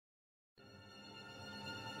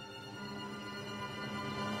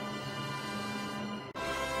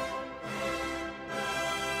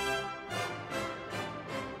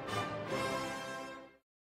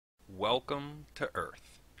Welcome to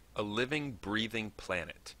Earth, a living, breathing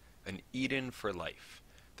planet, an Eden for life.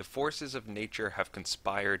 The forces of nature have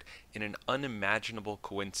conspired in an unimaginable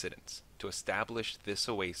coincidence to establish this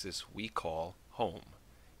oasis we call home.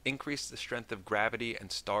 Increase the strength of gravity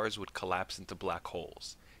and stars would collapse into black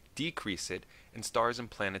holes. Decrease it and stars and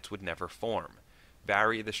planets would never form.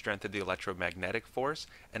 Vary the strength of the electromagnetic force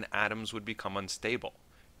and atoms would become unstable.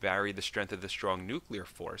 Vary the strength of the strong nuclear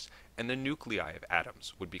force, and the nuclei of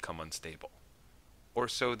atoms would become unstable. Or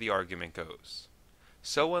so the argument goes.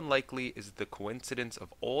 So unlikely is the coincidence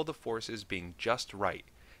of all the forces being just right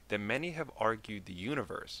that many have argued the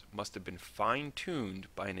universe must have been fine-tuned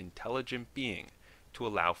by an intelligent being to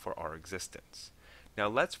allow for our existence. Now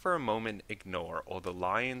let's for a moment ignore all the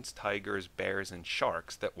lions, tigers, bears, and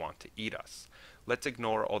sharks that want to eat us. Let's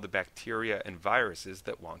ignore all the bacteria and viruses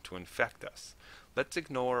that want to infect us. Let's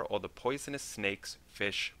ignore all the poisonous snakes,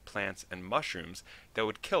 fish, plants, and mushrooms that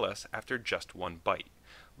would kill us after just one bite.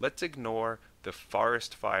 Let's ignore the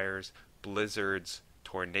forest fires, blizzards,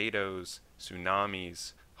 tornadoes,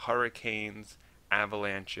 tsunamis, hurricanes,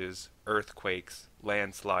 avalanches, earthquakes,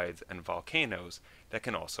 landslides, and volcanoes that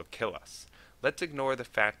can also kill us. Let's ignore the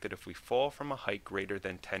fact that if we fall from a height greater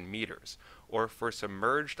than 10 meters, or if we're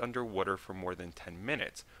submerged underwater for more than 10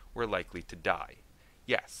 minutes, we're likely to die.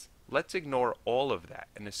 Yes, let's ignore all of that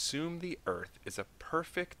and assume the Earth is a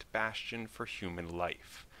perfect bastion for human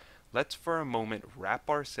life. Let's for a moment wrap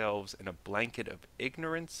ourselves in a blanket of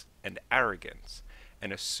ignorance and arrogance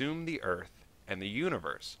and assume the Earth and the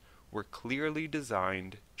universe were clearly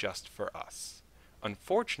designed just for us.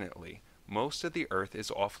 Unfortunately, most of the Earth is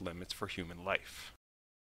off limits for human life.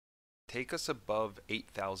 Take us above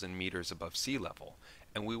 8,000 meters above sea level,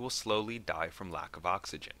 and we will slowly die from lack of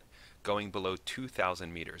oxygen. Going below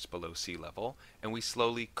 2,000 meters below sea level, and we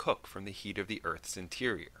slowly cook from the heat of the Earth's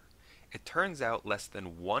interior. It turns out less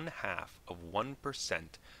than 0.5%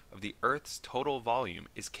 of the Earth's total volume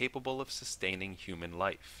is capable of sustaining human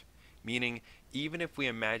life. Meaning, even if we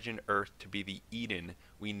imagine Earth to be the Eden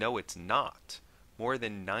we know it's not, more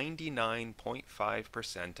than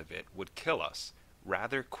 99.5% of it would kill us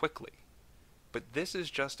rather quickly. But this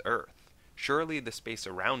is just Earth. Surely the space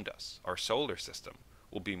around us, our solar system,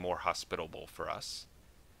 will be more hospitable for us.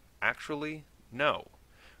 Actually, no.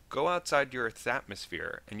 Go outside your Earth's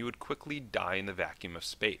atmosphere and you would quickly die in the vacuum of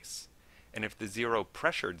space. And if the zero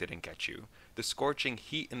pressure didn't get you, the scorching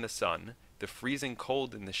heat in the sun, the freezing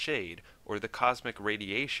cold in the shade, or the cosmic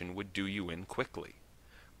radiation would do you in quickly.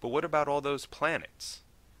 But what about all those planets?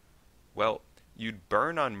 Well, you'd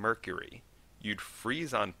burn on Mercury, you'd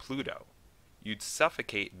freeze on Pluto, you'd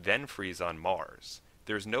suffocate then freeze on Mars.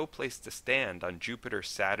 There's no place to stand on Jupiter,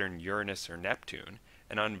 Saturn, Uranus, or Neptune,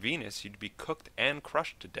 and on Venus you'd be cooked and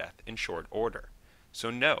crushed to death in short order. So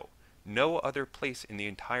no other place in the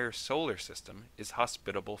entire solar system is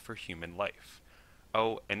hospitable for human life.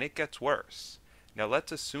 Oh, and it gets worse. Now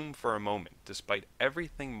let's assume for a moment, despite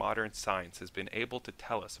everything modern science has been able to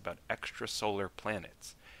tell us about extrasolar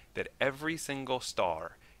planets, that every single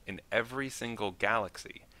star in every single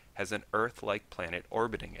galaxy has an Earth-like planet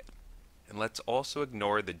orbiting it. And let's also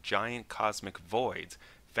ignore the giant cosmic voids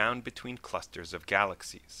found between clusters of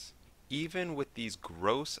galaxies. Even with these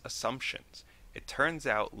gross assumptions, it turns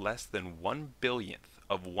out less than 1/billionth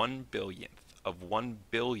of 1/billionth of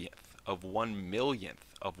 1/billionth of 1/millionth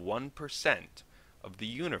of 1% of the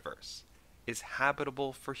universe is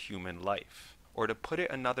habitable for human life. Or to put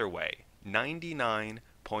it another way,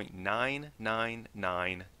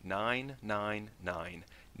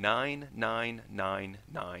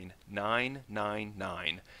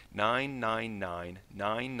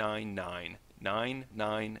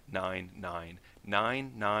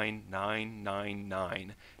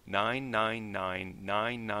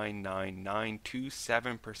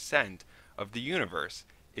 of the universe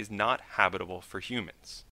is not habitable for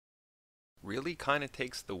humans. Really kind of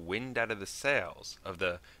takes the wind out of the sails of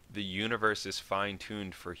the universe is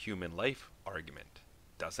fine-tuned for human life argument,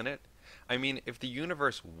 doesn't it? I mean, if the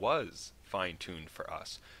universe was fine-tuned for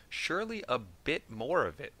us, surely a bit more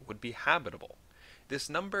of it would be habitable. This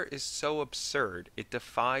number is so absurd it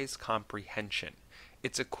defies comprehension.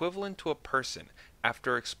 It's equivalent to a person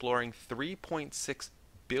after exploring 3.6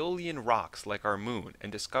 billion rocks like our moon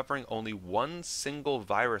and discovering only one single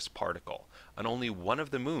virus particle on only one of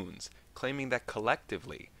the moons, claiming that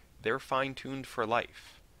collectively they're fine-tuned for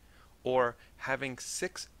life. Or having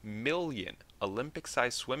 6 million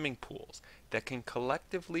Olympic-sized swimming pools that can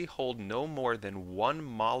collectively hold no more than one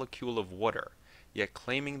molecule of water, yet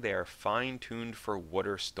claiming they are fine-tuned for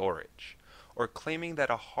water storage. Or claiming that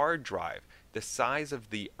a hard drive the size of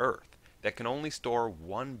the Earth that can only store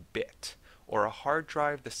 1 bit, or a hard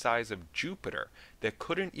drive the size of Jupiter that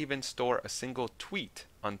couldn't even store a single tweet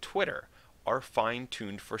on Twitter are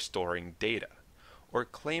fine-tuned for storing data, or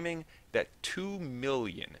claiming that 2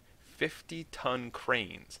 million 50-ton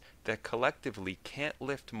cranes that collectively can't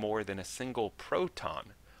lift more than a single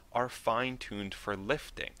proton are fine-tuned for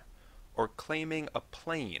lifting, or claiming a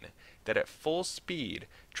plane that at full speed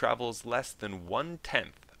travels less than 1/10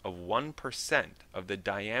 of 1% of the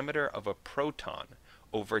diameter of a proton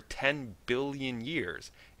over 10 billion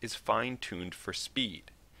years is fine-tuned for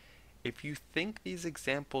speed. If you think these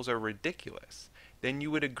examples are ridiculous, then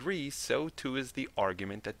you would agree so too is the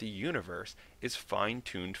argument that the universe is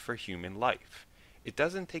fine-tuned for human life. It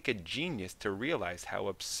doesn't take a genius to realize how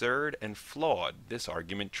absurd and flawed this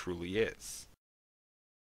argument truly is.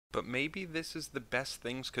 But maybe this is the best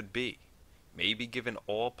things could be. Maybe given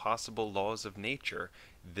all possible laws of nature,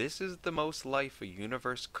 this is the most life a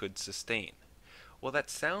universe could sustain. Well,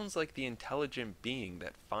 that sounds like the intelligent being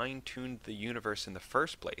that fine-tuned the universe in the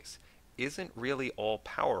first place isn't really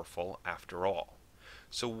all-powerful after all.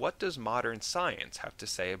 So what does modern science have to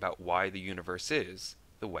say about why the universe is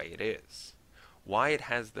the way it is? Why it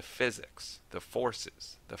has the physics, the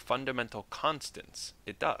forces, the fundamental constants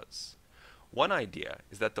it does? One idea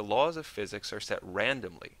is that the laws of physics are set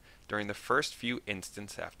randomly during the first few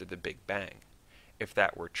instants after the Big Bang. If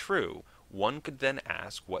that were true, one could then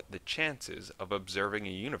ask what the chances of observing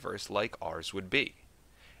a universe like ours would be.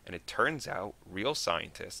 And it turns out real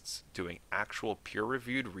scientists doing actual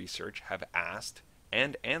peer-reviewed research have asked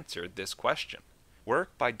and answered this question.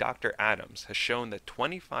 Work by Dr. Adams has shown that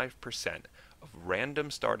 25% of random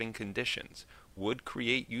starting conditions would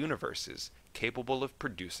create universes capable of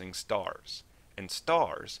producing stars. And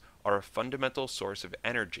stars are a fundamental source of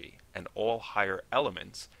energy and all higher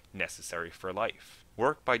elements necessary for life.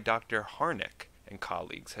 Work by Dr. Harnick and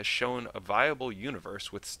colleagues has shown a viable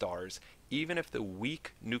universe with stars even if the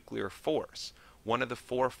weak nuclear force, one of the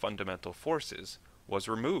 4 fundamental forces, was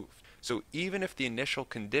removed. So even if the initial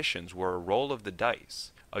conditions were a roll of the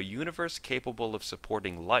dice, a universe capable of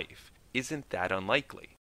supporting life isn't that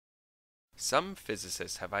unlikely. Some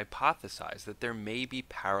physicists have hypothesized that there may be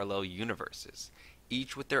parallel universes,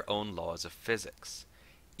 each with their own laws of physics.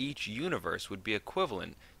 Each universe would be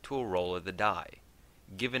equivalent to a roll of the die.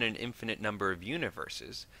 Given an infinite number of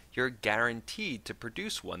universes, you're guaranteed to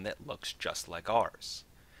produce one that looks just like ours.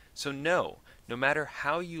 So no matter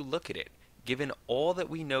how you look at it, given all that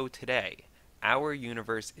we know today, our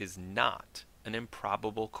universe is not an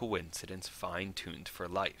improbable coincidence fine-tuned for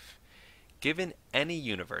life. Given any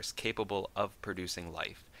universe capable of producing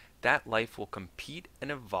life, that life will compete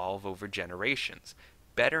and evolve over generations,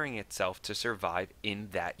 bettering itself to survive in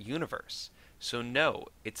that universe. So no,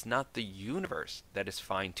 it's not the universe that is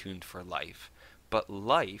fine-tuned for life, but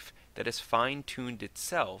life that is fine-tuned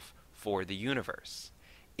itself for the universe.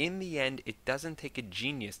 In the end, it doesn't take a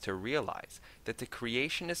genius to realize that the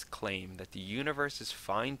creationists claim that the universe is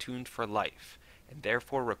fine-tuned for life, and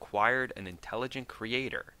therefore required an intelligent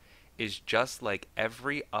creator, is just like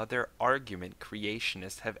every other argument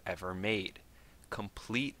creationists have ever made.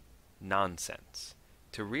 Complete nonsense.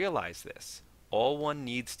 To realize this, all one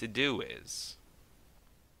needs to do is